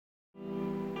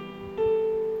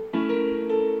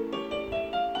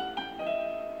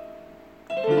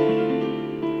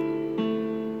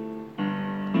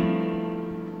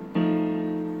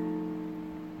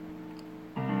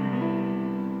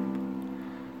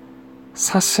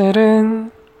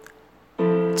사실은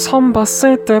처음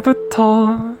봤을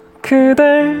때부터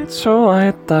그댈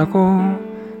좋아했다고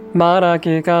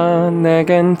말하기가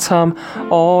내겐 참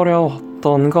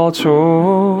어려웠던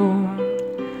거죠.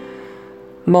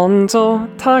 먼저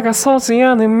다가서지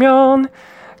않으면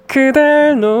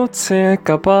그댈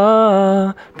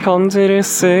놓칠까봐 편지를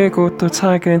쓰고 또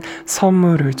작은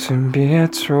선물을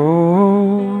준비했죠.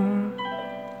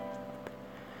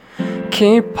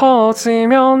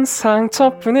 깊어지면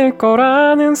상처뿐일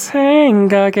거라는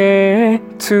생각에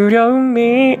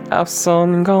두려움이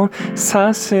앞선 건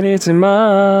사실이지만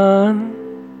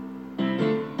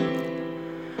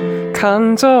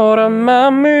간절한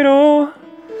맘으로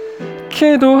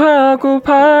기도하고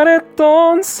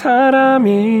바랬던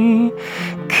사람이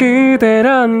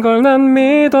그대란 걸 난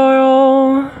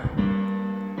믿어요.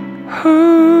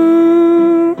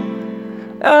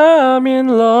 I'm in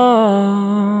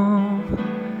love.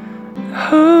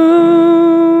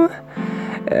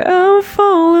 I'm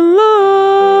fall in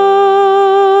love.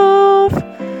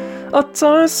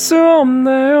 어쩔 수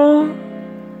없네요.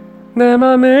 내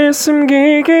맘을 숨기기엔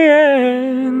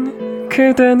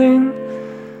그대는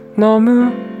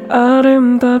너무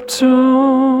아름답죠.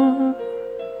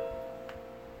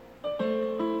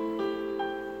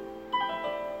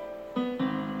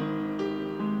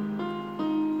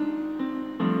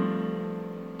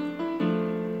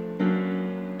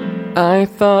 I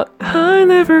thought I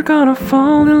never gonna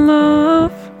fall in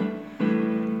love,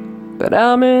 but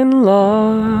I'm in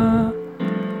love,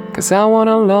 'cause I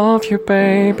wanna love you,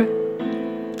 baby.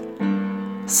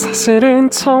 사실은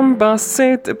처음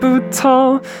봤을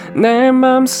때부터 내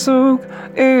맘속으로부터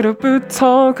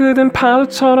그댄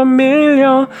파도처럼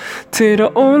밀려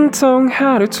들어 온통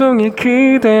하루 종일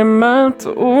그대만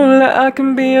떠올라. I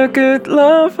can be a good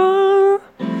lover,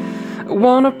 I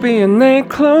wanna be a night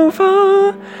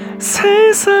clover.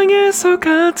 세상에서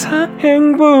가장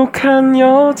행복한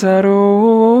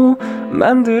여자로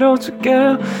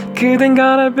만들어줄게. 그댄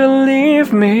gotta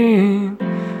believe me,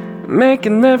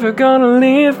 make it never gonna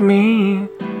leave me.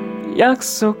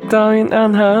 약속 따윈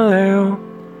안 할래요.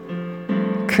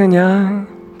 그냥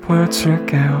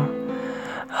보여줄게요.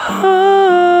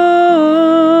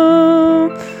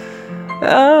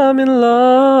 I'm in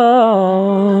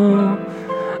love.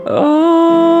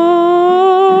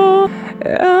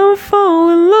 I'm fall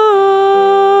in love.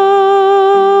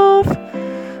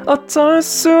 어쩔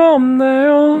수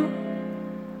없네요.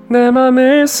 내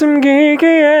맘을 숨기기엔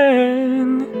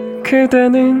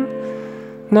그대는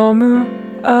너무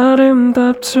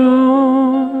아름답죠.